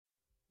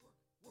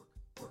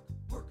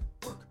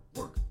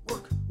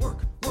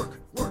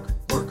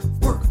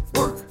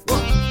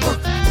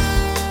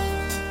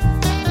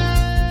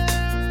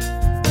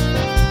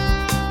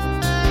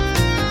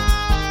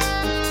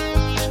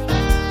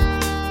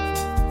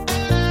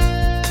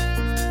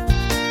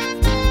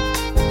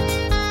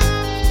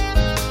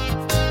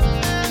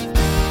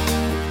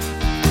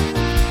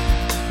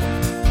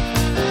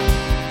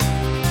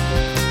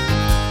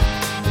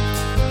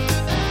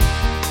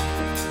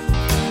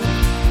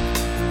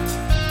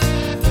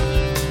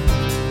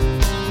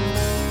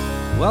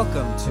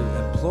Welcome to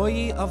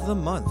Employee of the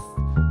Month.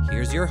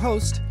 Here's your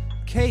host,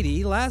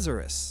 Katie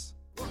Lazarus.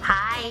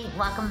 Hi,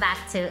 welcome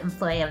back to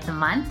Employee of the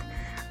Month.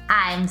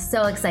 I'm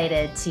so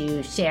excited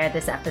to share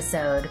this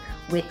episode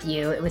with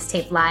you. It was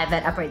taped live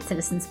at Upright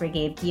Citizens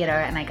Brigade Theater,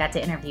 and I got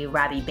to interview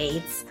Robbie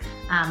Bates.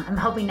 I'm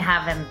hoping to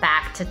have him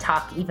back to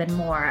talk even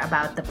more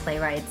about the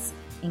playwright's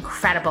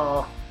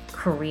incredible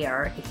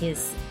career.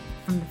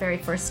 From the very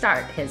first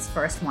start, his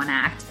first one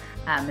act,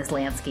 Ms.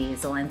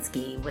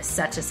 Zelensky, was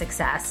such a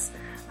success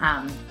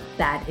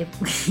that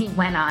he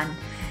went on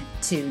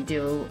to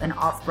do an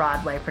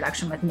off-Broadway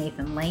production with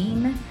Nathan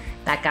Lane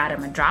that got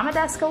him a Drama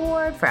Desk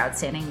Award for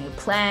Outstanding New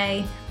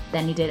Play.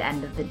 Then he did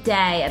End of the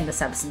Day and The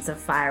Substance of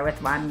Fire with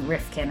Ron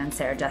Rifkin and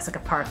Sarah Jessica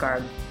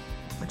Parker,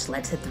 which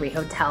led to 3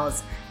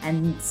 Hotels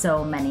and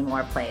so many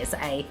more plays.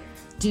 I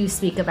do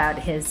speak about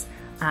his,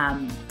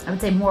 I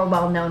would say, more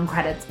well-known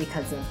credits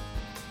because of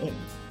it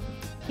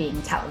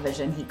being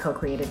television. He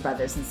co-created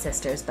Brothers and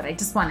Sisters, but I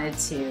just wanted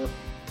to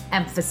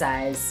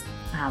emphasize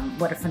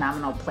what a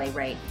phenomenal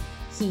playwright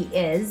he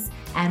is.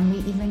 And we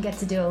even get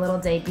to do a little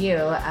debut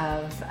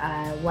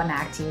of one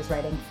act he was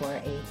writing for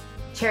a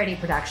charity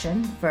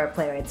production for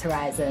Playwrights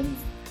Horizons.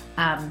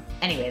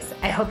 Anyways,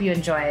 I hope you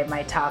enjoy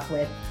my talk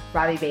with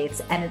Robbie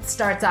Bates, and it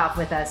starts off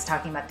with us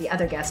talking about the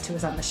other guest who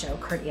was on the show,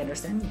 Kurt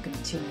Anderson. You can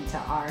tune into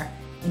our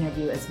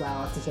interview as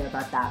well to hear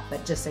about that,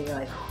 but just so you're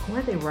like, who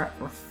are they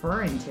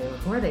referring to?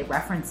 Who are they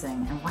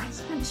referencing? And why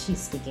can't she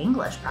speak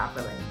English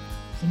properly?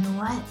 You know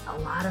what? A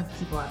lot of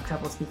people have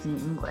trouble speaking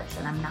English,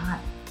 and I'm not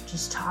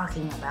just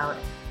talking about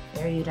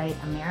erudite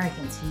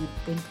Americans who you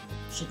think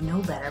should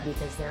know better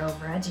because they're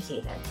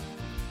overeducated.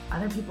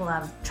 Other people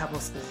have trouble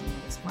speaking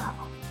it as well.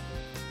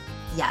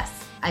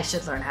 Yes, I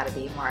should learn how to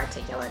be more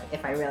articulate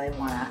if I really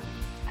want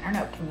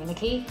to,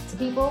 communicate to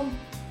people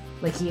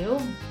like you.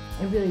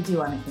 I really do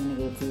want to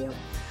communicate to you.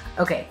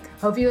 Okay,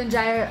 hope you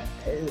enjoy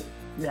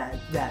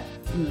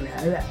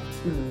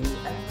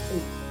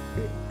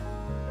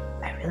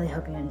I really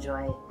hope you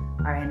enjoy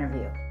our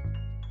interview.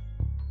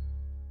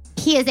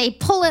 He is a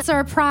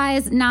Pulitzer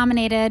Prize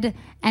nominated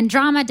and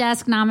Drama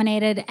Desk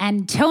nominated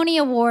and Tony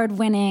Award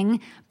winning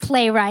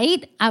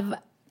playwright of,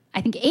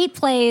 I think, 8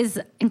 plays,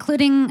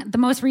 including the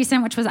most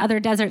recent, which was Other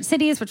Desert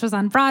Cities, which was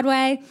on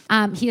Broadway.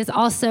 He has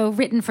also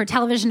written for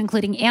television,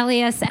 including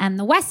Alias and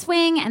The West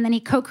Wing, and then he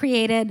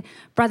co-created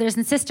Brothers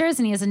and Sisters,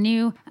 and he has a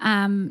new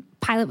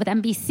pilot with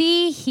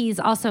NBC. He's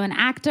also an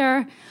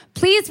actor.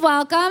 Please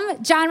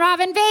welcome John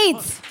Robin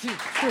Bates. 1, 2,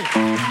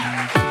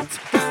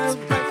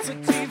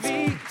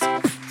 3.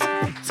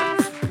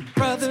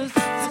 Brothers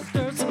and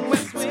Sisters and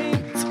West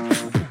Wing.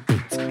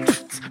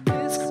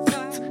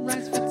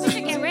 We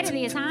should get rid of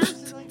these, huh?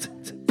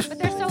 But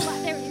they're so...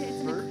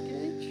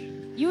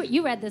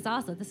 You read this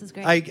also. This is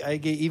great. I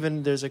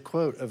even there's a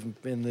quote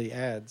in the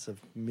ads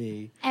of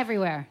me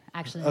everywhere,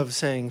 actually, of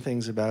saying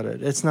things about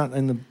it. It's not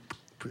in the.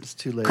 It's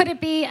too late. Could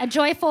it be a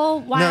joyful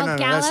wild no,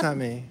 gallop? that's not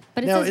me.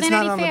 But it no, says it's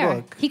Vanity not on Fair.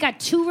 the book. He got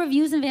 2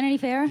 reviews in Vanity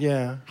Fair.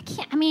 Yeah. I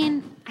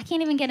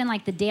can't even get in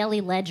like the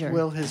Daily Ledger.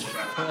 Well, his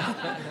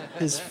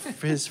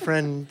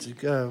friend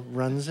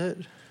runs it.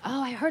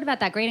 Oh, I heard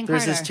about that. Graydon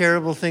There's Carter. this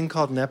terrible thing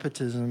called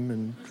nepotism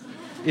and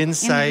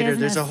insider.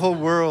 There's a whole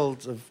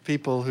world of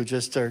people who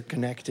just are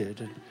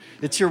connected.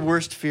 It's your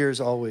worst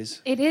fears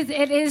always. It is.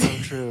 So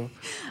true.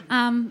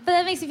 But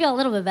that makes me feel a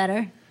little bit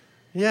better.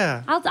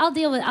 Yeah.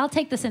 I'll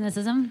take the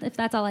cynicism if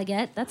that's all I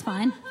get. That's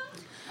fine.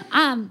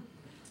 In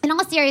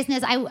all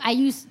seriousness,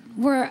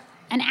 we're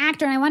an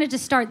actor, and I wanted to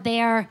start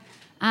there.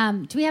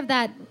 Do we have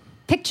that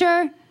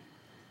picture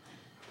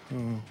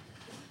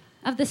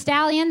of the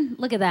stallion?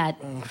 Look at that.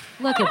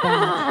 Look at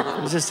that.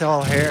 It was just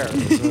all hair.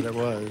 That's what it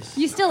was.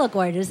 You still look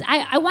gorgeous.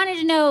 I wanted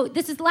to know,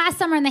 this is last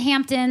summer in the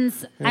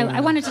Hamptons. Yeah. I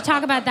wanted to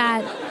talk about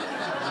that.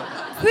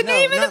 The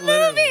name of the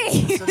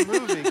movie. It's a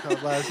movie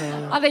called Last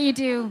Summer. Although you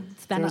do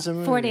spend 4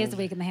 movie. days a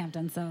week in the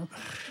Hamptons, so.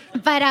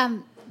 But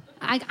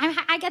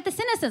I get the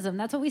cynicism.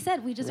 That's what we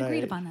said. We just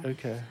agreed upon that.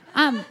 Okay.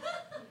 I'm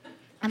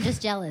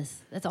just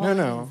jealous. That's all.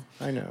 No,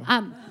 I know.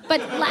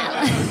 But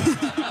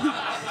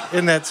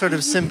in that sort of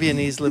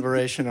Symbionese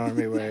liberation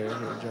army way,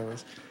 you're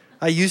jealous.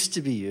 I used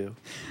to be you.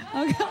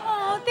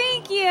 Oh,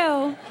 thank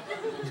you.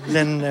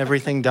 Then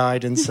everything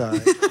died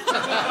inside.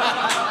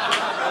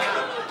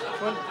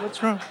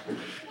 What's wrong?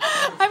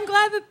 I'm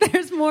glad that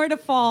there's more to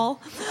fall.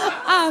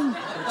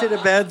 Did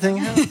a bad thing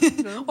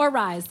happen? No? Or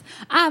rise.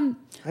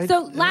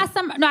 Last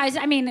summer,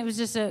 it was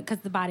just because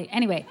the body.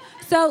 Anyway,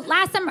 so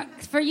last summer,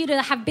 for you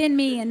to have been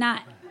me and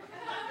not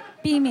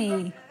be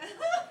me.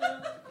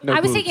 No I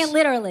was boobs. taking it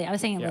literally.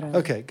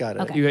 Okay, got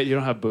it. Okay. You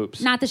don't have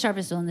boobs. Not the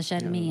sharpest tool in the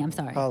shed, me. I'm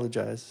sorry.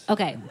 Apologize.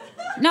 Okay.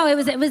 No, it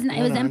was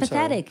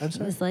empathetic. I'm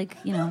sorry. It was like,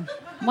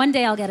 one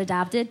day I'll get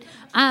adopted.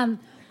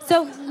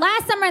 So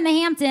last summer in the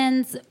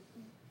Hamptons,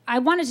 I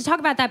wanted to talk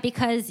about that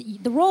because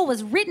the role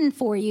was written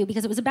for you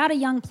because it was about a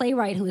young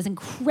playwright who was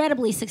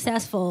incredibly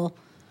successful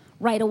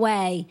right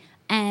away.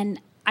 And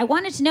I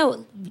wanted to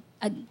know,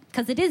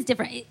 because it is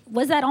different,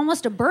 was that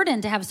almost a burden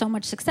to have so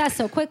much success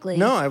so quickly?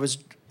 No, I was...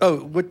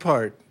 Oh, what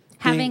part?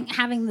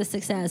 having the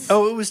success?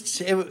 Oh,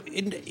 it's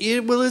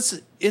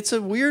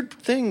a weird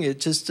thing. It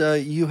just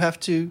you have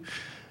to.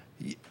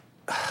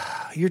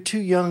 You're too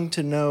young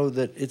to know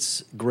that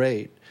it's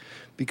great,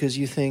 because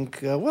you think,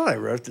 well, I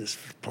wrote this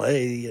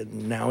play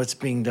and now it's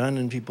being done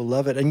and people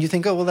love it, and you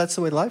think, oh, well, that's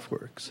the way life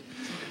works.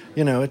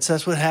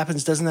 That's what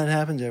happens. Doesn't that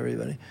happen to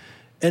everybody?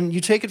 And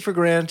you take it for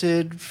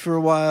granted for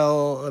a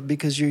while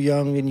because you're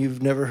young and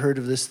you've never heard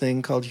of this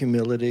thing called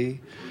humility.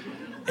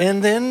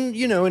 And then,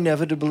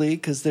 inevitably,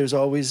 because there's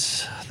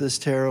always this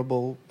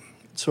terrible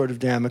sort of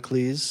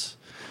Damocles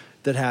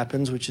that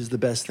happens, which is the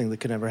best thing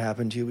that can ever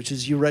happen to you, which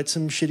is you write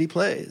some shitty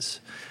plays.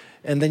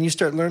 And then you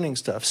start learning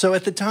stuff. So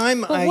at the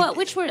time,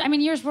 which were? I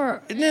mean, yours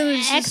were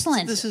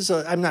excellent.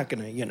 I'm not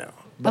going to,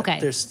 but okay.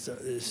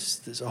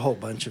 There's a whole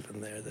bunch of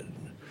them there that.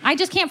 I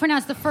just can't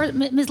pronounce the first,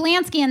 Ms.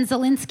 Lansky and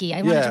Zelinsky.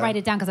 I wanted to write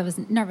it down because I was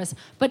nervous.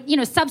 But,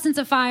 Substance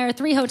of Fire,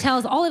 3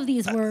 Hotels, all of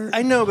these were...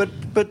 I know,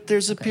 but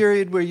there's a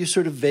period where you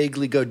sort of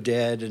vaguely go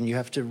dead and you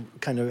have to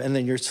and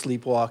then you're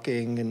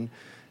sleepwalking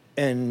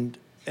and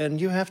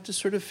you have to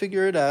sort of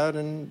figure it out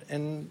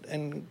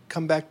and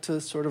come back to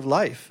sort of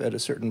life at a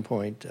certain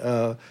point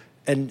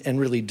and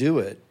really do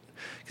it.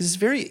 Because it's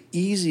very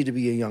easy to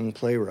be a young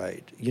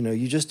playwright.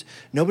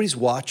 Nobody's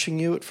watching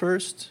you at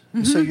first,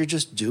 so you're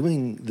just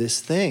doing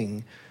this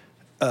thing.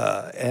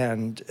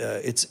 And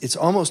it's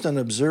almost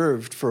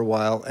unobserved for a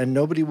while, and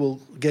nobody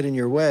will get in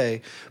your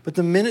way. But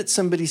the minute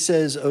somebody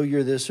says, "Oh,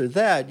 you're this or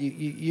that,"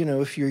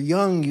 if you're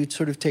young, you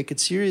sort of take it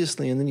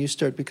seriously, and then you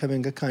start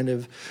becoming a kind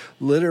of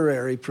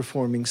literary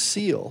performing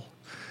seal,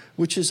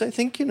 which is, I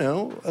think, a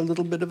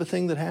little bit of a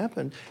thing that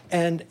happened.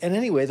 And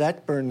anyway,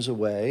 that burns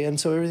away, and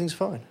so everything's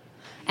fine.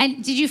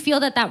 And did you feel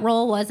that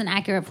role was an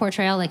accurate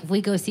portrayal? Like, if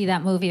we go see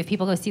that movie, if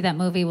people go see that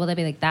movie, will they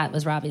be like, that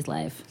was Robbie's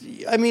life?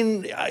 I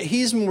mean,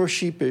 he's more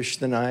sheepish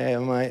than I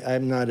am.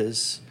 I'm not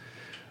as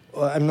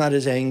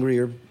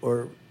angry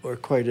or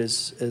quite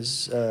as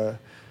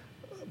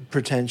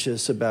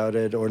pretentious about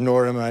it,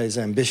 nor am I as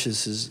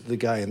ambitious as the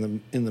guy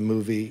in the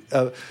movie.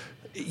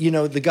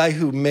 The guy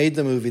who made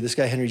the movie, this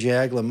guy Henry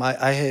Jaglom,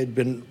 I had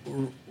been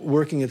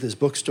working at this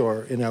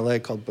bookstore in L.A.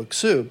 called Book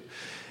Soup,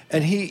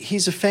 and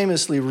he's a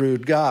famously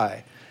rude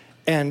guy.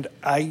 And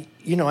I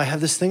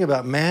have this thing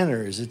about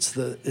manners. It's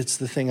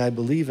the thing I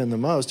believe in the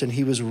most. And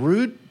he was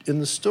rude in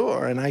the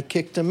store, and I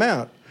kicked him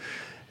out.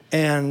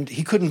 And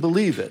he couldn't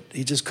believe it.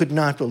 He just could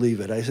not believe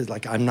it. I said,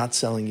 I'm not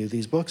selling you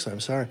these books. I'm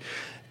sorry.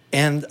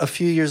 And a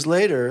few years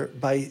later,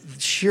 by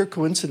sheer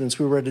coincidence,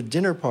 we were at a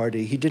dinner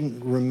party. He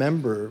didn't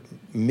remember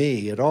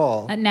me at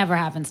all. That never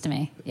happens to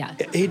me. Yeah.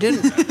 He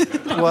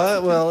didn't.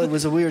 well, it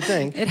was a weird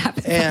thing. It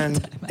happens.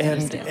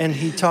 And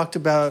he talked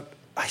about,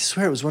 I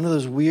swear, it was one of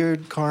those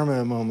weird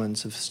karma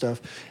moments of stuff.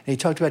 And he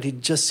talked about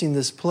he'd just seen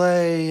this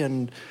play,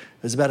 and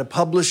it was about a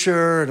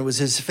publisher, and it was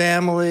his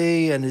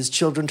family, and his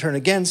children turn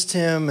against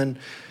him, and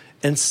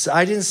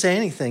I didn't say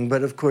anything,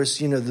 but of course,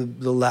 the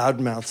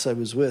loudmouths I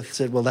was with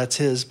said, well, that's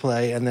his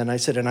play. And then I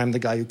said, and I'm the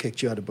guy who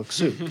kicked you out of Book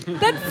Soup.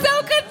 That's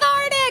so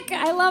cathartic.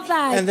 I love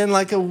that. And then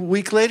like a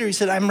week later, he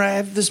said, I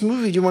have this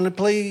movie. Do you want to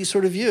play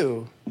sort of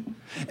you?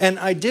 And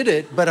I did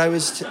it, but I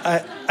was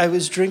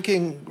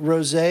drinking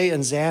rosé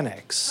and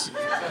Xanax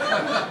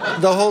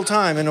the whole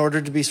time in order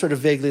to be sort of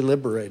vaguely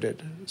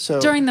liberated. So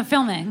during the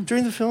filming?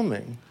 During the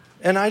filming.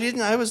 And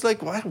I was like,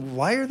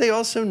 why are they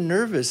all so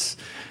nervous?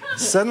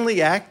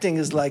 Suddenly acting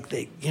is like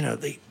they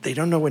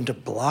don't know when to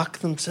block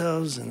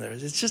themselves, and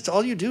it's just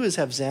all you do is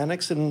have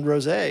Xanax and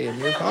rosé, and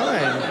you're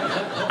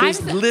fine.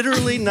 There's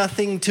literally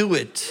nothing to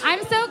it.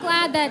 I'm so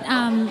glad that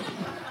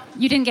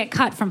you didn't get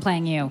cut from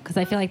playing you, because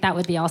I feel like that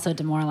would be also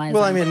demoralizing.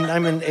 Well, I'm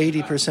in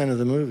 80% of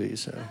the movie,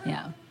 so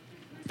yeah.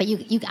 But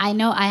I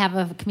know I have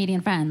a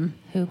comedian friend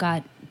who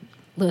got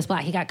Lewis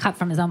Black. He got cut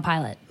from his own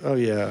pilot. Oh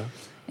yeah.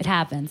 It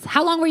happens.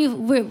 How long were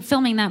you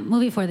filming that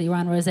movie for that you were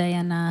on Rosé?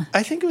 And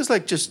I think it was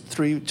like just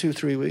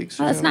 2-3 weeks.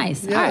 Oh, that's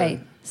nice. Yeah. All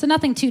right. So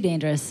nothing too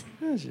dangerous.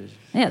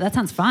 Yeah, that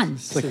sounds fun.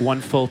 It's like one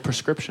full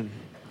prescription.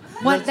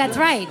 That's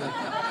right.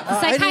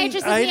 The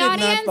psychiatrist in the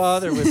audience. I did not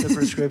bother with the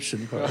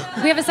prescription part.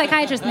 We have a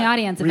psychiatrist in the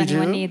audience if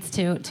anyone needs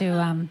to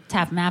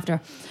tap him after.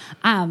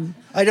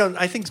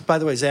 I think, by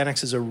the way,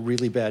 Xanax is a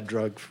really bad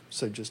drug,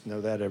 so just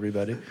know that,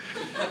 everybody.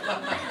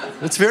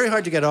 It's very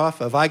hard to get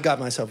off of. I got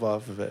myself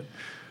off of it.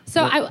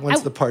 So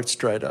once the parts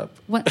dried up.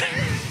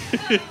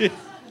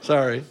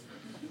 Sorry.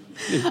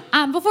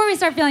 Before we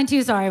start feeling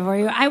too sorry for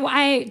you,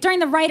 I during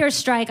the writer's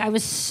strike, I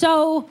was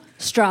so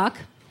struck,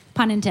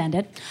 pun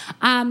intended,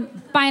 by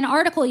an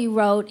article you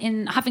wrote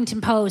in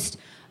Huffington Post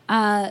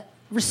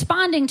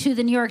responding to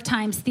the New York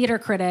Times theater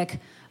critic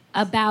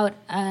about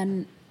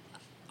an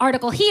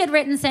article he had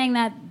written saying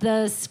that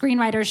the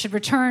screenwriters should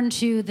return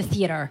to the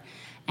theater.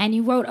 And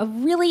you wrote a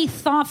really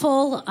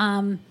thoughtful,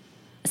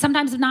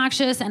 sometimes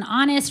obnoxious and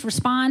honest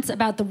response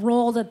about the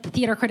role that the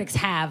theater critics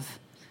have.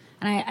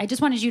 And I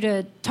just wanted you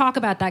to talk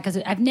about that, because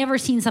I've never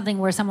seen something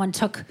where someone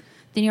took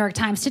the New York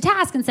Times to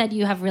task and said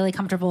you have really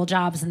comfortable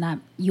jobs and that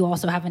you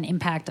also have an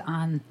impact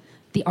on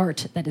the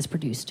art that is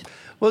produced.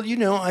 Well,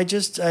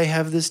 I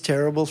have this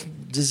terrible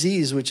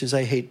disease, which is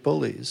I hate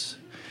bullies.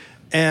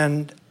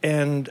 And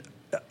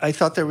I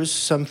thought there was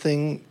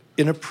something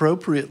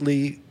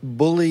inappropriately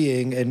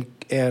bullying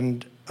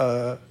and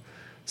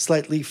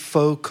slightly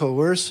faux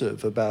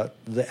coercive about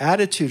the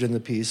attitude in the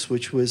piece,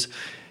 which was,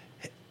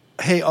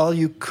 hey, all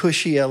you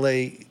cushy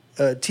LA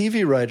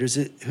TV writers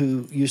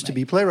who used to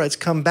be playwrights,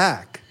 come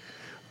back.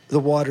 The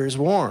water's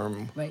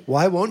warm. Right.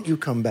 Why won't you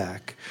come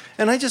back?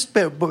 And I just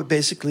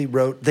basically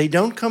wrote, they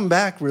don't come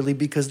back really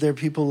because they're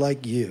people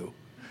like you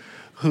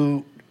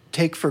who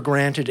take for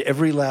granted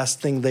every last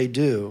thing they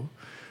do.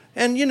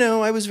 And,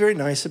 I was very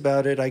nice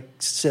about it. I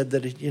said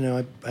that,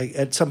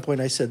 at some point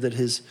I said that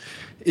his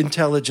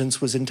intelligence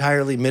was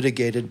entirely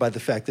mitigated by the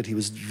fact that he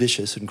was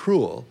vicious and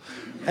cruel.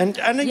 And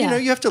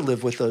you have to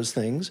live with those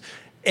things.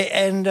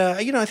 And,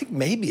 I think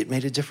maybe it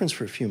made a difference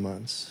for a few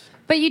months.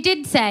 But you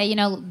did say,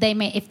 they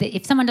may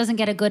if someone doesn't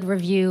get a good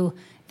review,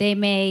 they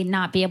may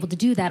not be able to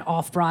do that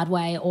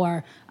off-Broadway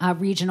or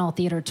regional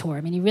theater tour.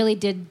 I mean, you really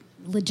did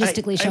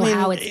logistically show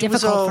how it's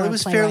difficult for a playwright. It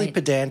was fairly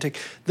pedantic.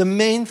 The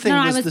main thing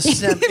was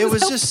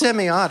just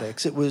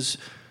semiotics. It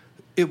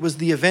was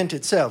the event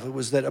itself. It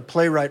was that a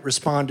playwright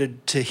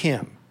responded to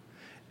him.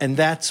 And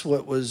that's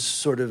what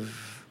was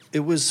it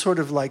was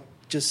like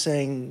just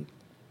saying,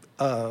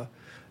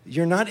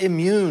 you're not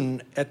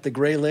immune at the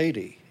Gray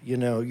Lady.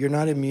 You're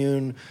not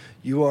immune.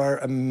 You are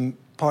a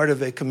part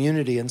of a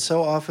community. And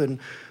so often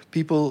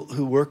people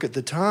who work at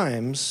the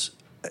Times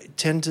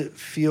tend to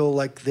feel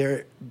like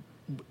they're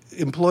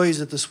employees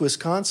at the Swiss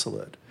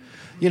consulate.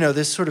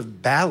 This sort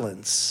of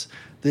balance,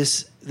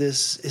 this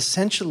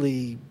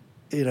essentially,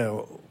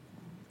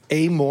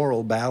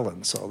 amoral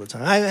balance all the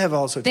time. I have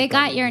all sorts They of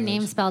got your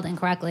name spelled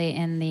incorrectly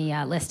in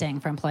the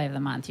listing for Employee of the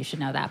Month. You should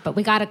know that. But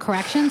we got a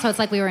correction, so it's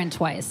like we were in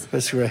twice.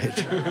 That's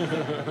right.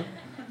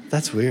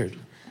 That's weird.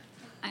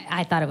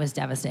 I thought it was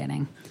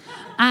devastating.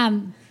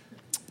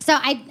 So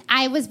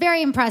I was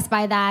very impressed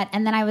by that.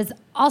 And then I was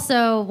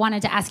also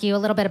wanted to ask you a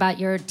little bit about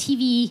your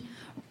TV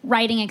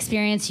writing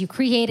experience. You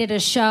created a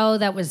show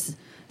that was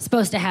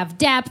supposed to have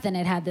depth, and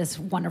it had this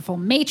wonderful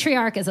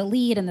matriarch as a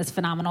lead and this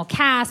phenomenal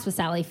cast with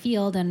Sally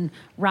Field and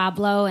Rob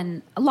Lowe.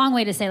 And a long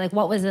way to say,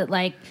 what was it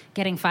like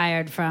getting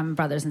fired from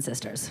Brothers and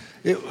Sisters?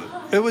 It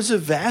was a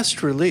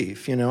vast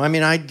relief, I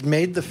mean, I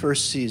made the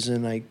first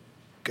season. I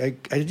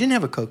didn't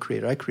have a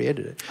co-creator. I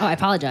created it. Oh, I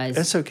apologize.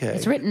 That's okay.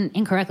 It's written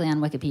incorrectly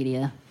on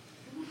Wikipedia.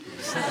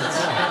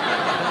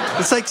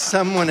 It's like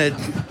someone had...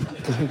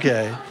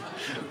 Okay.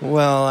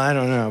 Well, I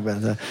don't know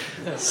about that.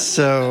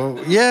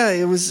 So, yeah,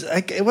 it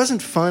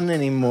wasn't fun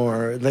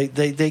anymore.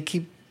 They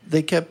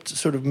kept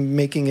sort of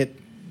making it...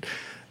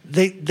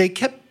 They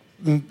kept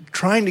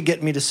trying to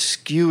get me to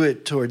skew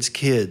it towards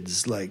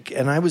kids,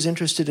 and I was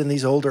interested in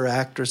these older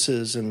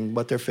actresses and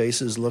what their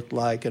faces looked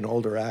like, and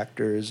older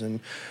actors and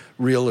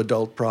real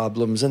adult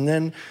problems. And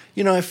then,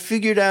 I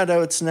figured out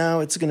how it's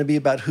going to be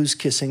about who's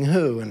kissing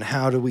who and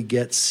how do we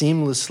get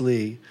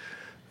seamlessly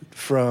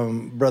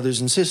from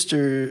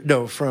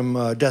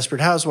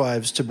Desperate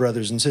Housewives to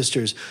Brothers and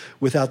Sisters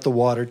without the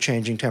water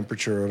changing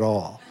temperature at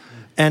all.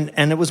 And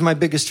it was my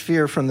biggest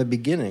fear from the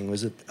beginning,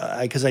 was it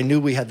because I knew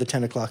we had the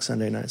 10 o'clock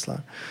Sunday night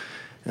slot.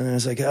 And I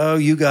was like, oh,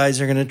 you guys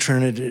are going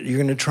to you're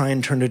going to try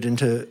and turn it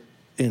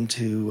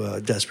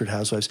into Desperate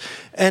Housewives.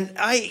 And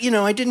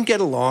I didn't get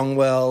along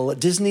well.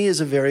 Disney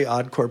is a very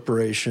odd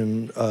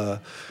corporation.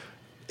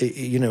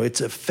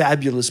 It's a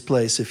fabulous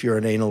place if you're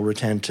an anal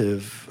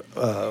retentive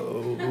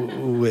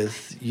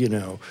with.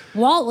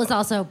 Walt was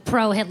also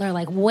pro-Hitler,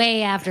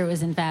 way after it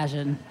was in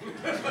fashion.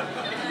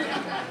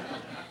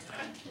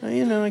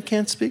 I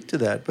can't speak to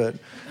that, but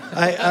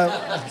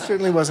I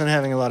certainly wasn't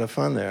having a lot of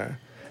fun there.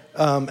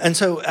 And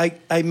so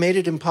I made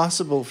it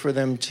impossible for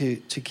them to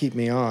keep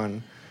me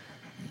on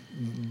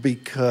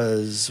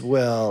because,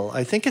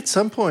 I think at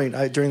some point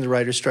during the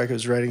writer's strike, I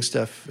was writing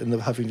stuff in the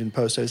Huffington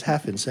Post. I was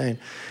half insane.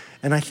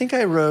 And I think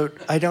I wrote,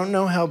 I don't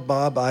know how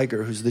Bob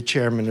Iger, who's the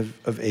chairman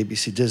of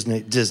ABC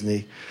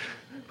Disney,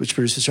 which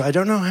produces the show, I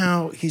don't know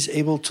how he's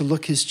able to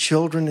look his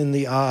children in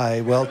the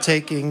eye while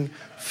taking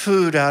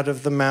food out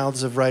of the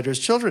mouths of writers'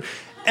 children.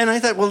 And I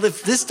thought, well,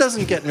 if this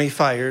doesn't get me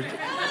fired,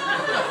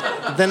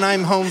 then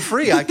I'm home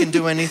free. I can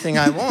do anything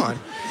I want.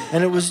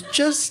 And it was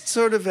just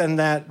and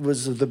that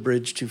was the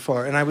bridge too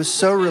far. And I was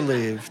so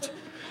relieved.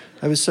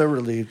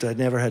 I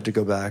never had to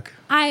go back.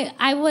 I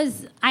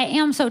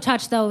am so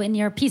touched, though, in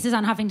your pieces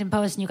on Huffington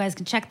Post, and you guys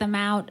can check them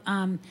out.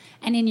 And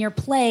in your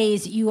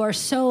plays, you are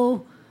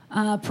so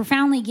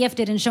profoundly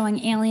gifted in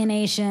showing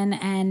alienation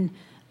and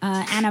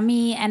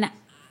anomie. And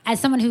as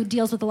someone who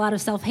deals with a lot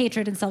of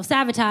self-hatred and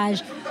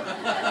self-sabotage,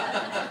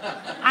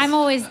 I'm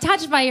always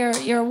touched by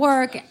your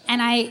work,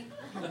 and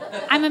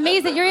I'm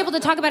amazed that you're able to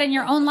talk about it in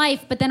your own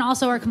life, but then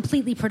also are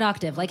completely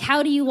productive.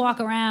 How do you walk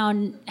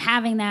around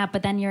having that,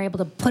 but then you're able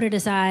to put it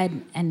aside?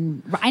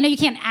 And I know you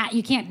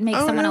can't make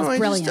someone else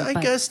brilliant.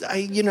 I guess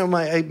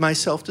my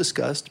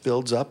self-disgust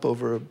builds up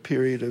over a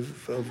period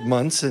of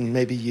months and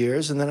maybe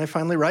years, and then I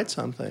finally write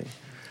something.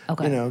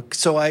 Okay.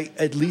 So I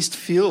at least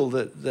feel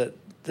that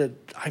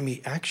I'm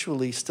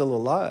actually still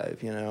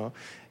alive.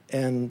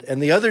 And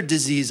the other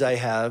disease I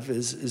have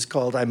is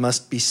called I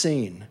must be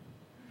seen.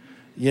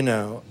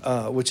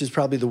 which is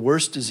probably the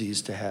worst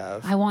disease to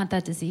have. I want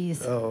that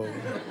disease. Oh.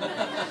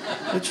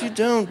 But you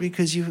don't,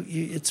 because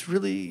it's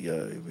really,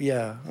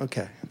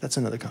 okay. That's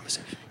another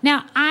conversation.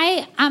 Now,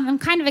 I'm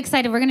kind of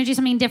excited. We're going to do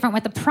something different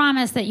with the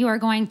promise that you are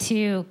going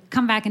to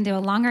come back and do a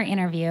longer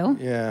interview.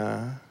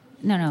 Yeah.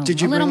 No. Did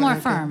you a little bring more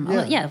it? firm.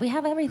 Okay. Yeah, we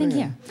have everything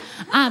here.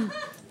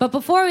 But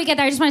before we get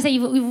there, I just want to say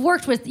you've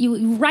worked with,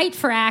 you write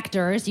for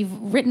actors.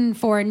 You've written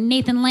for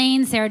Nathan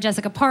Lane, Sarah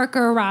Jessica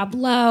Parker, Rob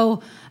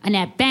Lowe,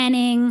 Annette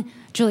Bening,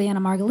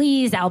 Juliana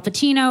Margulies, Al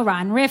Pacino,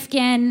 Ron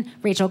Rifkin,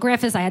 Rachel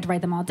Griffiths. I had to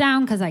write them all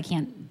down because I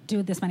can't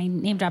do this many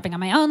name dropping on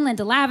my own.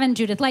 Linda Lavin,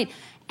 Judith Light.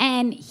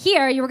 And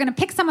here you were going to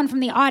pick someone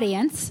from the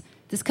audience.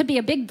 This could be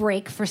a big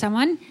break for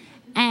someone.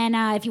 And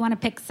if you want to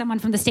pick someone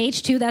from the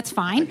stage too, that's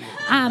fine.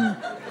 And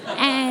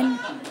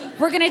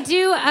we're going to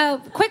do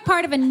a quick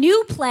part of a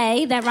new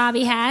play that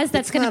Robbie has.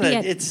 That's going to be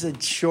It's a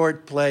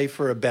short play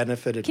for a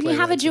benefited. Can you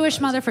have a Jewish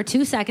mother for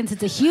 2 seconds?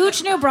 It's a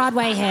huge new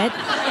Broadway hit.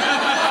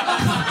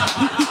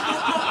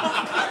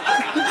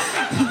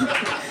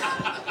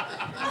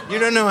 You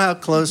don't know how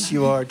close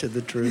you are to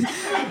the truth.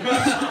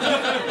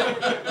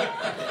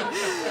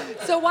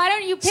 So why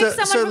don't you pick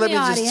someone from the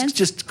audience?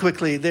 Just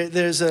quickly,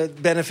 there's a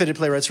benefited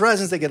Playwrights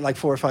Horizons. They get like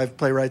 4 or 5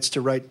 playwrights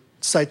to write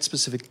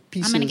site-specific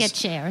pieces. I'm going to get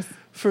chairs.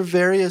 For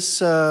various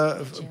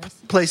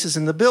places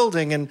in the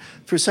building. And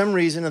for some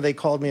reason, they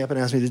called me up and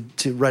asked me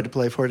to write a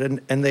play for it.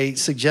 And they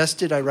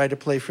suggested I write a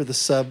play for the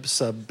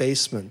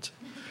sub-basement.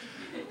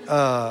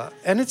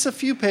 And it's a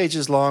few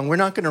pages long. We're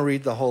not going to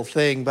read the whole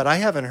thing, but I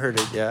haven't heard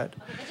it yet.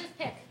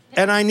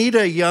 And I need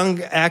a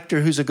young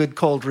actor who's a good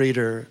cold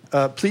reader.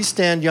 Please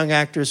stand, young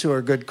actors who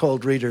are good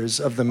cold readers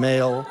of the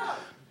male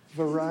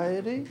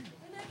variety.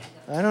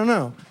 I don't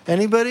know.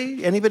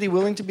 Anybody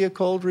willing to be a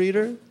cold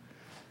reader?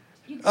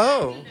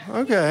 Oh,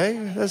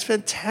 okay. That's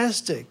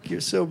fantastic.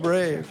 You're so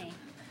brave.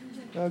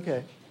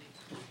 Okay.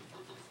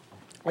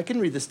 I can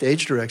read the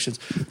stage directions.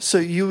 So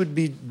you would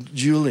be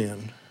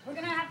Julian. We're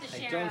going to have to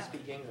share. I don't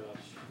speak English.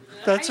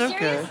 That's Are you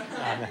okay. serious?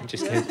 I'm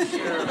just kidding.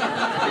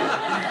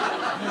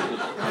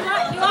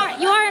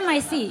 You are in my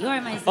seat. You are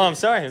in my seat. Oh, I'm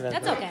sorry about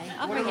That's that. okay.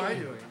 I'll What am forgive I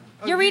you. doing?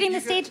 You're reading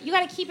the stage. You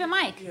got to keep a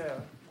mic Yeah.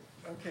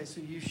 Okay,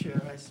 so you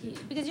share. I see.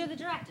 because you're the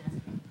director.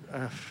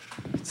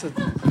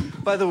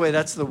 By the way,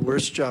 that's the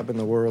worst job in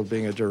the world,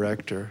 being a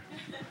director.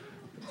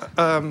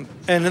 And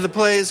the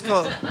play is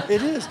called.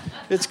 It is.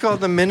 It's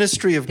called The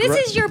Ministry of. This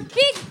is your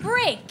big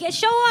break.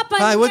 Show up.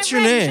 Hi, what's your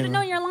You name? should have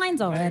known your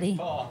lines already.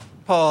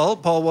 Paul.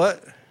 Paul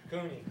what?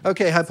 Cooney.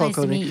 Okay, hi, Paul Nice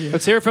to Cooney. meet you.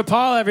 Let's hear it for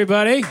Paul,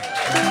 everybody.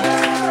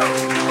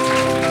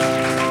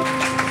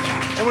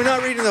 And we're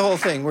not reading the whole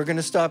thing. We're going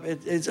to stop.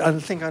 It's I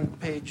think on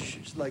page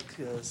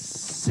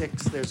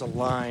 6. There's a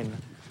line.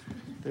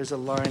 There's a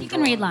line. You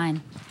can read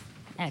line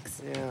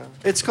X. Yeah.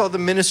 It's called The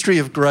Ministry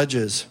of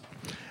Grudges.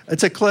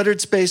 It's a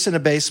cluttered space in a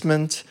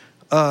basement.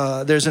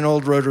 There's an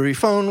old rotary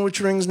phone which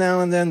rings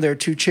now and then. There are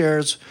 2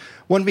 chairs,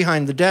 one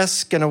behind the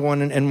desk and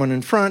one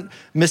in front.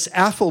 Miss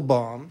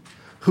Affelbaum,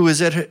 who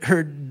is at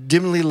her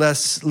dimly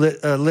less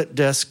lit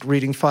desk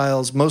reading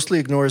files, mostly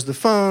ignores the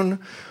phone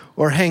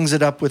or hangs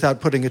it up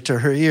without putting it to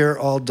her ear,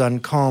 all done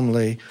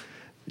calmly.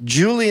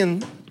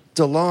 Julian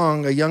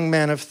DeLong, a young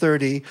man of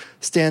 30,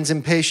 stands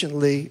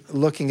impatiently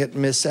looking at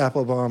Miss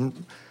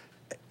Applebaum,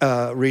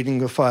 reading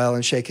the file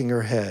and shaking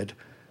her head.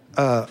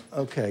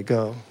 Okay,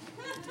 go.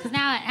 Because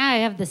now I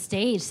have the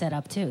stage set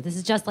up too. This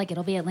is just like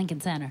it'll be at Lincoln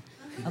Center.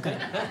 Okay.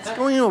 It's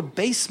going into a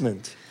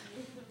basement.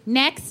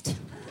 Next,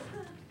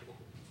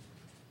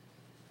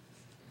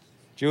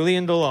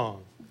 Julian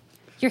DeLong.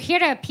 you're here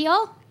to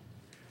appeal.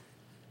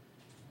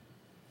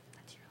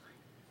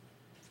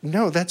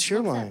 No, that's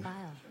your What's line. that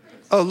file?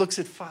 Oh, looks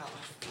at file.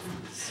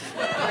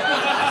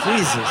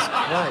 Jesus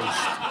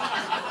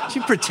Christ. Did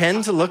you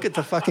pretend to look at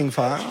the fucking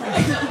file?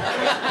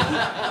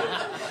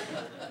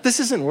 This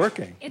isn't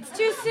working. It's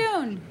too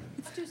soon.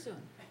 It's too soon.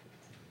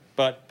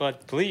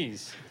 But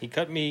please, he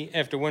cut me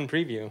after one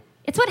preview.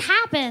 It's what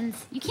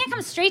happens. You can't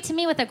come straight to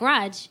me with a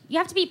grudge. You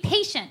have to be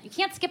patient. You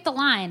can't skip the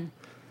line.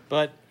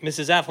 But,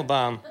 Mrs.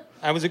 Affelbaum,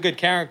 I was a good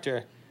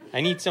character.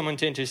 I need someone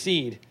to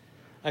intercede.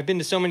 I've been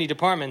to so many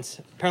departments.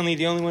 Apparently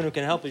the only one who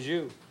can help is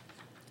you.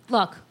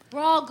 Look,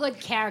 we're all good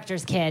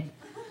characters, kid.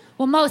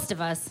 Well, most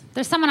of us.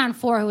 There's someone on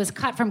 4 who was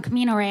cut from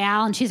Camino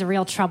Real, and she's a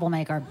real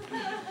troublemaker.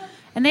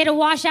 And they had to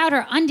wash out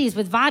her undies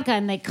with vodka,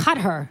 and they cut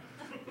her.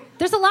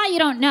 There's a lot you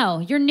don't know.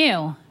 You're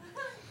new.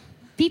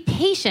 Be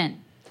patient.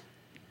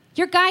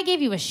 Your guy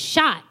gave you a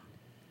shot.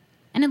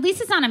 And at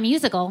least it's not a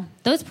musical.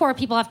 Those poor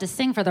people have to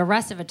sing for the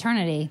rest of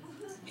eternity.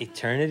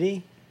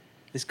 Eternity?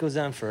 This goes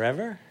on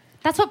forever?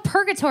 That's what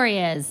purgatory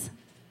is.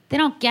 They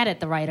don't get it,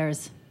 the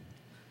writers.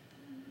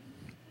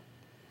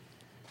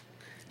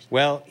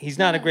 Well, he's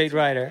not a great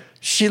writer.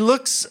 She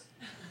looks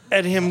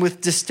at him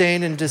with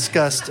disdain and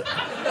disgust.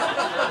 I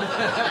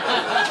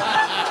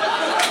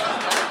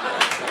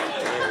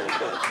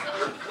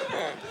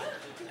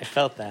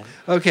felt that.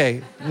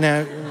 Okay,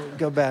 now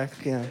go back.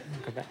 Yeah.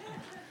 Go back.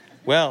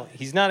 Well,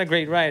 he's not a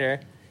great writer.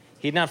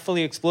 He had not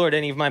fully explored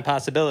any of my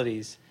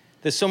possibilities.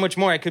 There's so much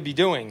more I could be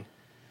doing.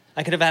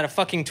 I could have had a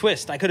fucking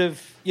twist. I could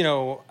have,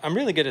 I'm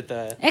really good at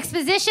the...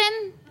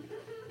 Exposition?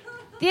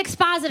 The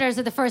expositors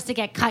are the first to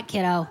get cut,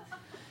 kiddo.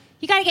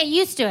 You got to get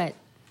used to it.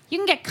 You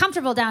can get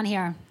comfortable down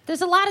here.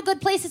 There's a lot of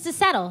good places to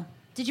settle.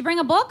 Did you bring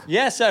a book?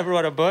 Yes, I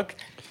brought a book.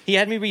 He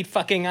had me read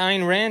fucking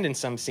Ayn Rand in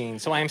some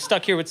scenes, so I am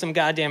stuck here with some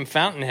goddamn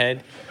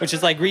fountainhead, which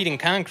is like reading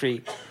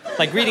concrete. It's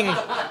like reading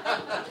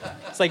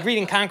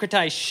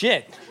concretized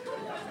shit.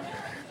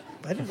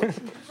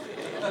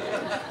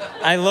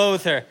 I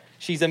loathe her.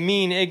 She's a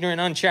mean,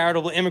 ignorant,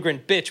 uncharitable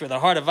immigrant bitch with a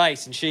heart of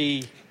ice, and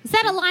she... Is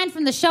that a line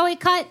from the show he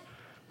cut?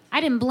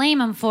 I didn't blame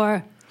him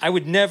for... I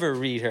would never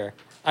read her.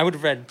 I would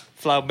have read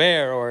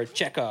Flaubert or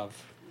Chekhov.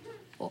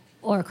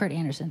 Or Kurt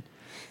Anderson.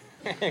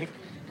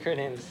 Kurt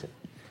Anderson.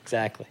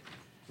 Exactly.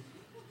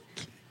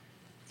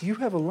 You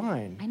have a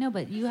line. I know,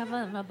 but you have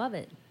above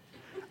it.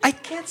 I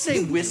can't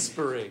say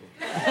whispering.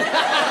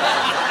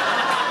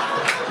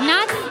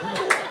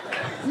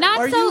 Not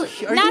Are so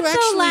you not so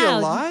actually loud.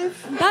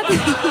 alive?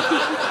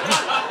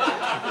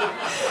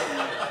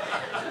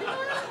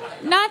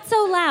 Not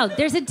so loud.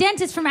 There's a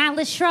dentist from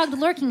Atlas Shrugged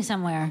lurking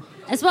somewhere,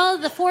 as well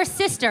as the fourth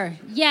sister,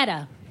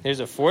 Yetta. There's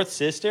a fourth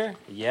sister,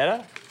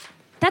 Yetta?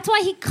 That's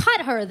why he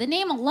cut her, the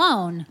name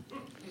alone.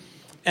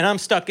 And I'm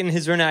stuck in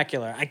his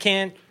vernacular.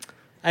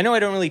 I know I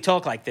don't really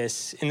talk like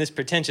this, in this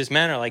pretentious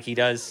manner like he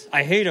does.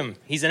 I hate him.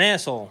 He's an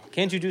asshole.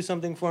 Can't you do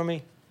something for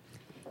me?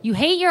 You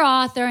hate your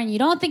author and you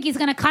don't think he's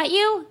going to cut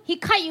you? He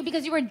cut you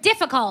because you were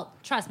difficult.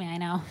 Trust me, I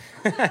know.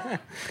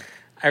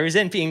 I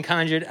resent being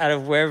conjured out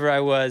of wherever I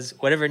was,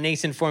 whatever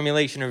nascent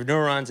formulation of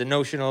neurons and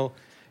notional,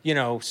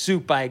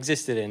 soup I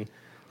existed in,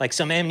 like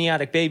some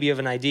amniotic baby of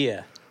an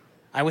idea.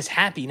 I was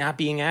happy not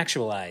being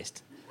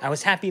actualized. I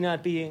was happy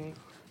not being...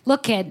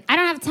 Look, kid, I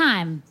don't have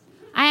time.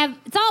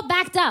 It's all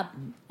backed up.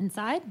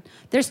 Inside,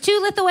 there's 2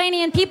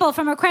 Lithuanian people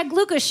from a Craig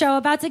Lucas show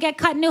about to get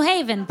cut in New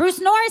Haven.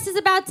 Bruce Norris is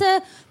about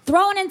to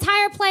throw an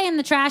entire play in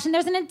the trash, and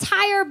there's an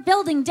entire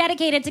building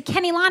dedicated to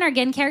Kenny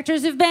Lonergan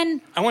characters who've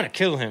been... I want to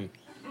kill him.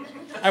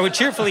 I would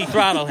cheerfully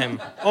throttle him.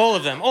 All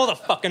of them. All the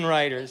fucking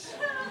writers.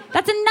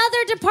 That's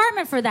another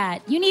department for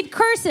that. You need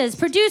curses,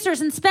 producers,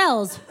 and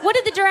spells. What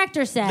did the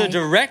director say? The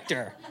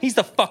director? He's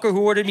the fucker who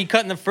ordered me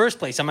cut in the first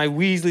place. On my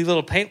Weasley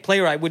little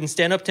playwright wouldn't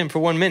stand up to him for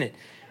 1 minute.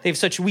 They have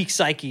such weak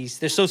psyches.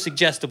 They're so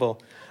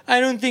suggestible. I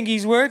don't think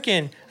he's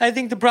working. I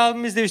think the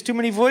problem is there's too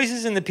many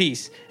voices in the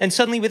piece. And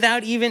suddenly,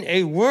 without even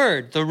a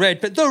word, the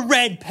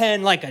red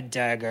pen like a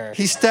dagger.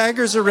 He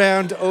staggers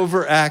around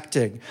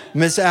overacting.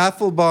 Miss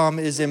Applebaum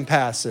is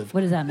impassive.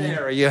 What does that mean?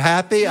 There, are you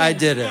happy? I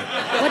did it.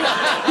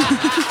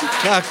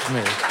 Fuck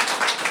me.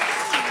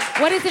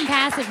 What does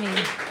impassive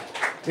mean?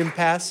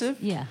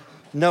 Impassive? Yeah.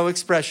 No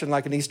expression,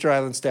 like an Easter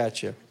Island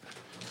statue.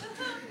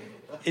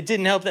 It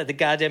didn't help that the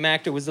goddamn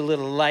actor was a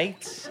little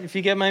light, if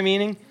you get my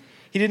meaning.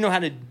 He didn't know how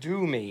to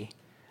do me.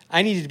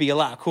 I needed to be a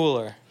lot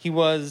cooler. He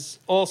had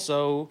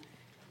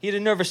a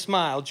nervous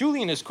smile.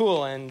 Julian is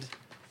cool, and...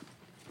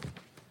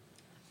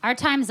 Our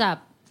time's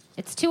up.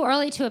 It's too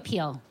early to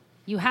appeal.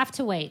 You have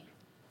to wait.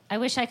 I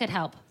wish I could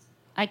help.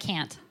 I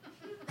can't.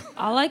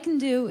 All I can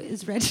do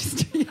is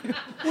register you.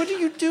 What are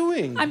you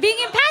doing? I'm being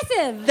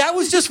impassive. That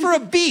was just for a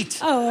beat.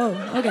 Oh,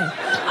 okay.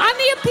 I'm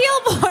the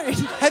appeal board.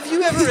 Have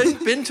you ever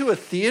been to a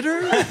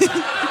theater?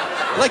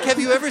 Like, have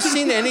you ever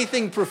seen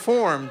anything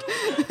performed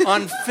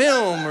on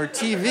film or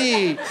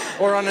TV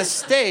or on a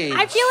stage?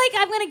 I feel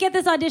like I'm going to get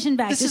this audition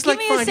back. This Just is give like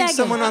me a finding second.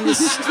 someone on the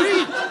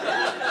street.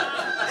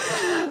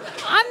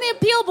 I'm the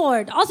appeal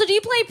board. Also, do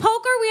you play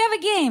poker? We have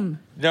a game.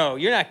 No,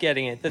 you're not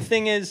getting it. The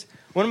thing is,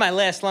 one of my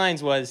last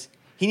lines was,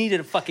 he needed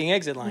a fucking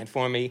exit line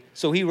for me,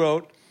 so he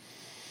wrote,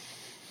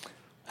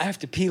 I have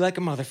to pee like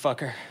a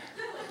motherfucker.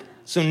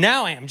 So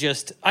now I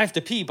have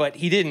to pee, but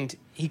he didn't.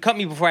 He cut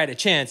me before I had a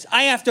chance.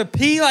 I have to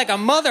pee like a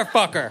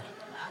motherfucker.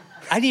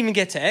 I didn't even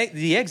get to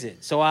the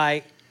exit, so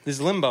this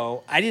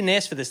limbo, I didn't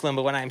ask for this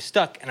limbo when I'm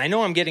stuck, and I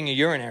know I'm getting a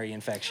urinary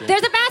infection.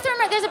 There's a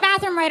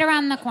bathroom right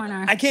around the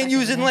corner. I can't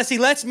use it unless he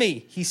lets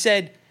me. He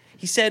said,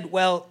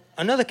 well,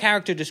 another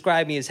character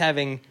described me as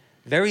having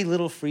very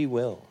little free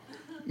will.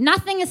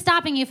 Nothing is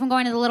stopping you from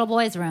going to the little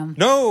boy's room.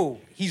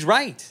 No, he's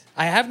right.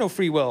 I have no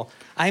free will.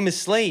 I'm his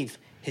slave,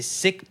 his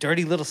sick,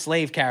 dirty little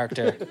slave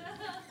character.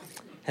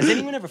 Has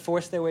anyone ever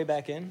forced their way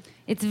back in?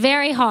 It's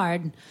very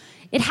hard.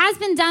 It has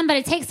been done, but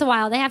it takes a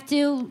while. You have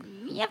to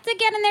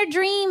get in their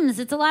dreams.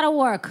 It's a lot of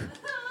work.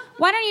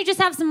 Why don't you just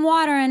have some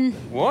water and...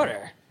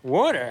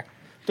 Water?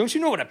 Don't you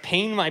know what a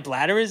pain my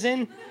bladder is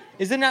in?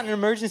 Is there not an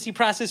emergency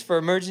process for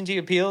emergency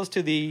appeals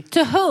to the...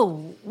 To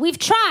who? We've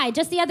tried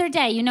just the other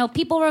day.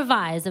 People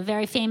Revise, a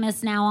very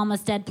famous, now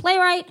almost dead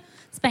playwright,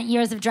 spent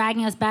years of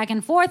dragging us back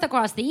and forth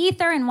across the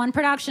ether in one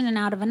production and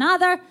out of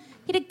another.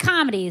 He did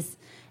comedies.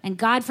 And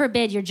God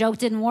forbid your joke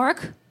didn't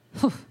work.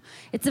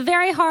 It's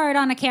very hard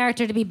on a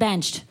character to be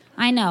benched.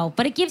 I know,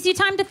 but it gives you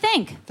time to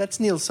think. That's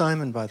Neil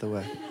Simon, by the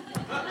way.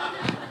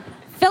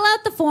 Fill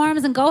out the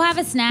forms and go have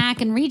a snack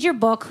and read your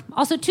book.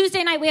 Also,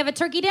 Tuesday night we have a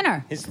turkey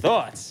dinner. His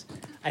thoughts.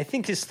 I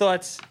think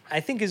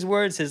his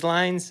words, his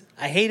lines,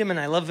 I hate him and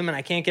I love him and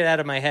I can't get out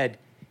of my head.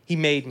 He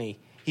made me.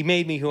 He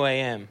made me who I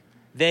am.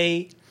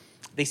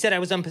 They said I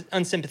was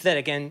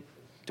unsympathetic, and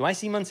do I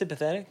seem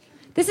unsympathetic?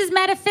 This is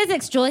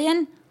metaphysics,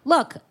 Julian.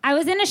 Look, I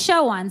was in a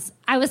show once.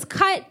 I was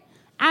cut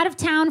out of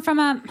town from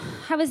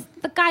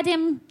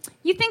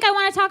you think I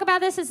want to talk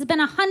about this? This has been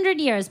 100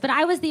 years, but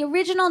I was the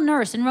original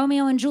nurse in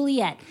Romeo and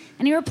Juliet,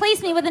 and he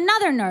replaced me with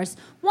another nurse,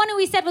 one who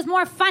he said was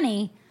more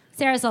funny,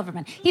 Sarah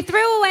Silverman. He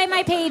threw away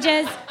my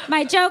pages,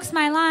 my jokes,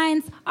 my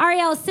lines.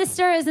 Ariel's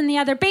sister is in the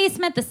other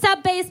basement, the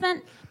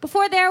sub-basement.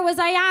 Before there was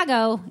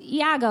Iago.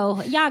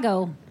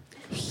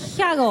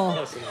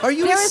 Are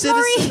you There a is citizen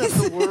Maurice.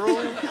 of the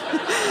world?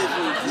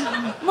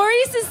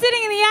 Maurice is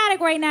sitting in the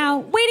attic right now,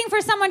 waiting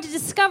for someone to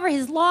discover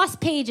his lost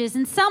pages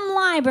in some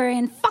library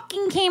in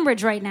fucking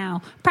Cambridge right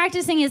now,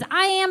 practicing his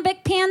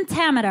iambic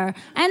pentameter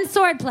and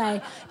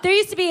swordplay. There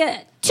used to be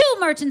two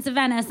merchants of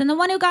Venice, and the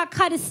one who got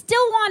cut is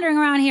still wandering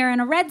around here in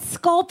a red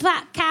skull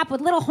cap with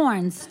little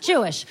horns.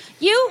 Jewish.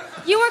 You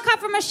were cut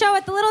from a show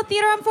at the Little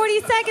Theater on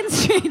 42nd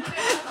Street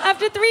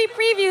after 3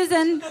 previews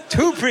and...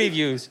 2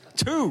 previews.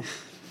 2.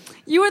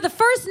 You were the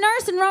first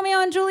nurse in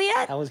Romeo and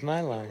Juliet? That was my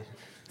line.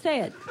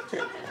 Say it.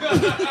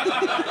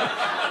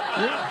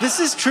 This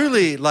is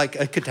truly like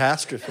a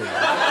catastrophe.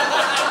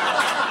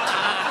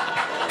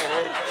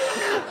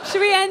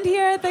 Should we end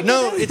here?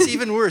 No, it's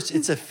even worse.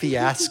 It's a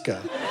fiasco.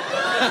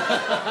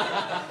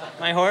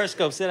 My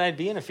horoscope said I'd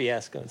be in a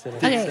fiasco today.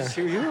 Okay.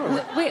 So.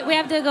 We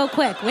have to go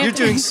quick. You're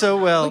doing so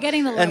well. We're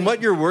getting the light. And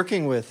what you're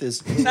working with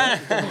is... We're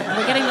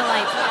getting the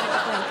lights.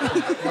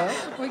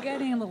 We're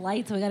getting the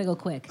lights. We got to go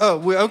quick. Oh,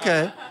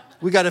 okay.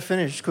 We got to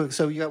finish quick.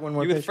 So you got one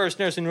more You were the page. first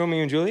nurse in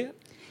Romeo and Juliet?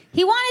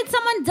 He wanted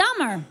someone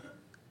dumber.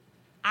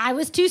 I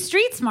was too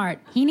street smart.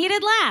 He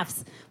needed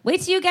laughs. Wait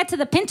till you get to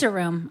the Pinter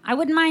room. I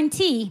wouldn't mind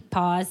tea.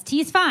 Pause.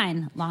 Tea's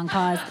fine. Long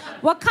pause.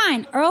 What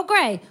kind? Earl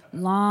Grey.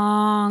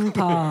 Long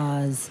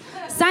pause.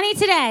 Sunny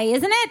today,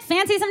 isn't it?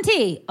 Fancy some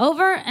tea.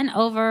 Over and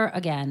over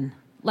again.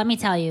 Let me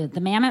tell you,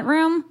 the Mamet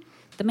room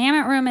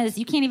is,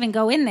 you can't even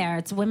go in there.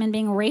 It's women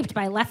being raped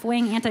by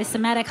left-wing,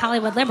 anti-Semitic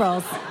Hollywood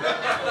liberals.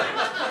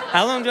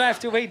 How long do I have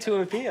to wait to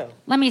appeal?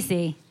 Let me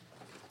see.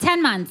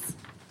 10 months.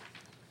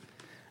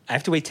 I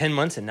have to wait 10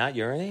 months and not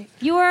urinate?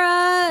 You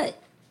were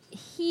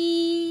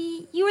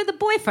the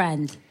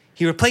boyfriend.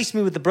 He replaced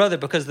me with the brother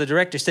because the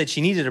director said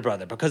she needed a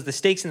brother, because the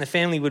stakes in the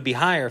family would be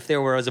higher if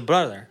there was a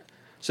brother.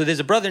 So there's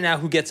a brother now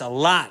who gets a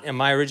lot in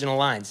my original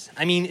lines.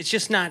 I mean, it's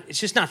just not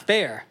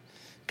fair.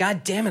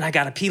 God damn it, I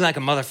gotta pee like a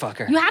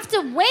motherfucker. You have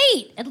to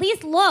wait. At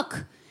least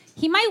look.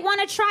 He might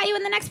want to try you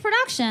in the next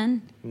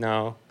production.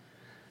 No.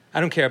 I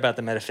don't care about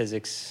the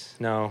metaphysics.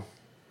 No.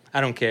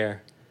 I don't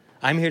care.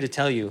 I'm here to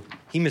tell you,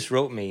 he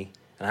miswrote me,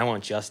 and I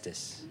want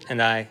justice.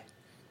 And I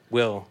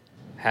will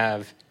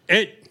have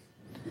it.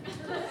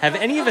 Have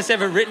any of us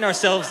ever written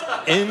ourselves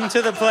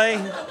into the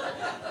play?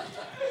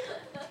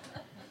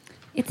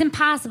 It's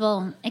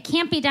impossible. It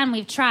can't be done.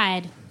 We've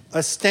tried.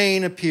 A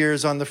stain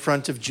appears on the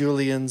front of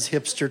Julian's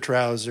hipster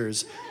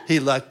trousers. He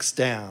looks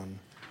down.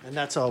 And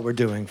that's all we're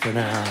doing for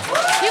now.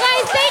 You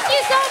guys, thank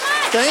you so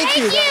much. Thank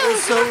you. That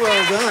was so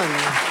well done.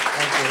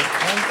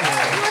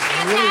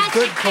 You were Really fantastic.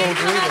 good cold Thank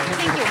you.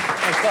 reading.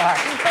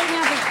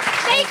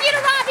 Thank you to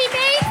Robbie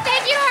Bates.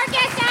 Thank you to our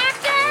guest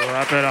actor.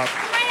 Wrap it up.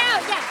 Right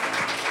out,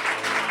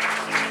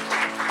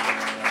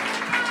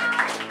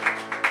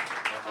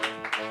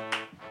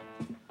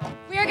 yeah.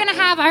 We are going to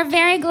have our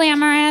very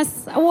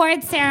glamorous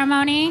award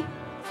ceremony.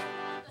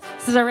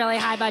 This is a really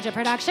high-budget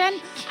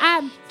production.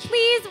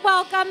 Please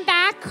welcome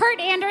back Kurt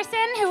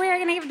Anderson, who we are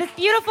going to give this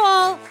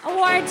beautiful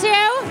award to.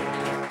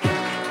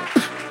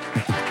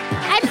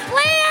 And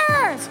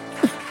Flair!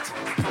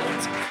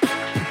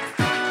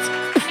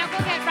 Now go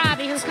get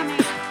Robbie, who's coming.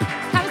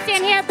 Come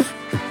stand here.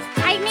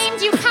 I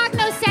named you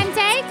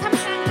Cognoscente. Come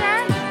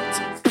center.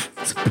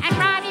 And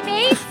Robbie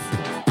Bates.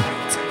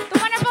 The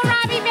wonderful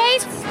Robbie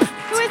Bates,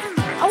 who is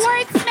a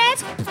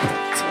wordsmith.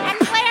 And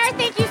Flair,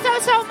 thank you so,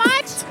 so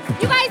much.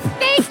 You guys,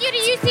 thank you to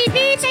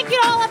UCB. Thank you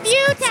to all of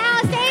you, to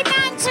Alice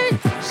Aidman, to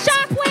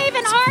Shockwave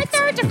and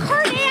Arthur, to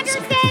Kurt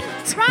Anderson,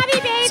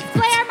 Robbie Bates,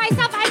 Flair,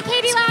 myself, I'm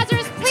Katie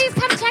Lazarus. Please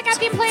come check out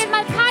the Employee of the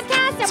Month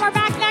podcast, and we're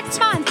back next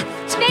month.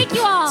 Thank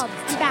you all.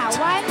 About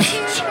 1, 2, 3.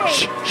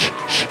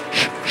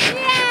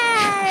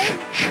 Yay!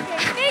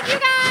 Thank you,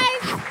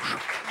 guys.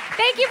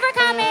 Thank you for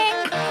coming.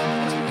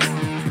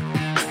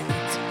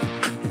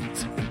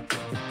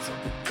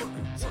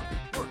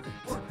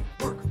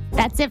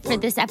 That's it for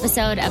this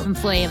episode of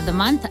Employee of the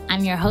Month.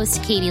 I'm your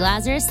host, Katie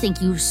Lazarus.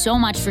 Thank you so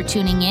much for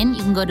tuning in.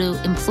 You can go to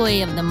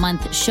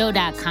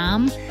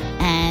employeeofthemonthshow.com,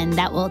 and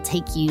that will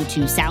take you to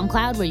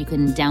SoundCloud, where you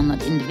can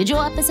download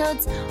individual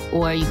episodes,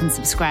 or you can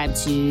subscribe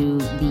to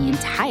the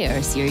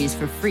entire series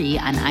for free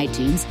on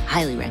iTunes.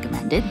 Highly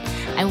recommended.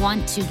 I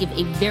want to give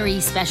a very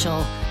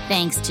special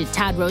thanks to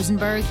Todd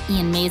Rosenberg,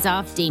 Ian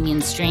Mazoff,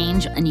 Damian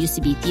Strange, and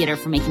UCB Theater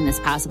for making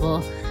this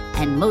possible.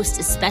 And most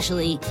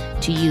especially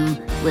to you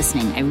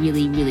listening. I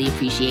really, really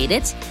appreciate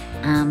it.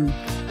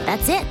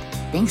 That's it.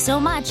 Thanks so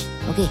much.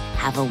 Okay,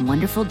 have a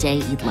wonderful day.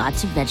 Eat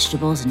lots of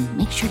vegetables and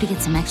make sure to get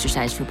some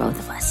exercise for both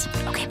of us.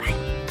 Okay, bye.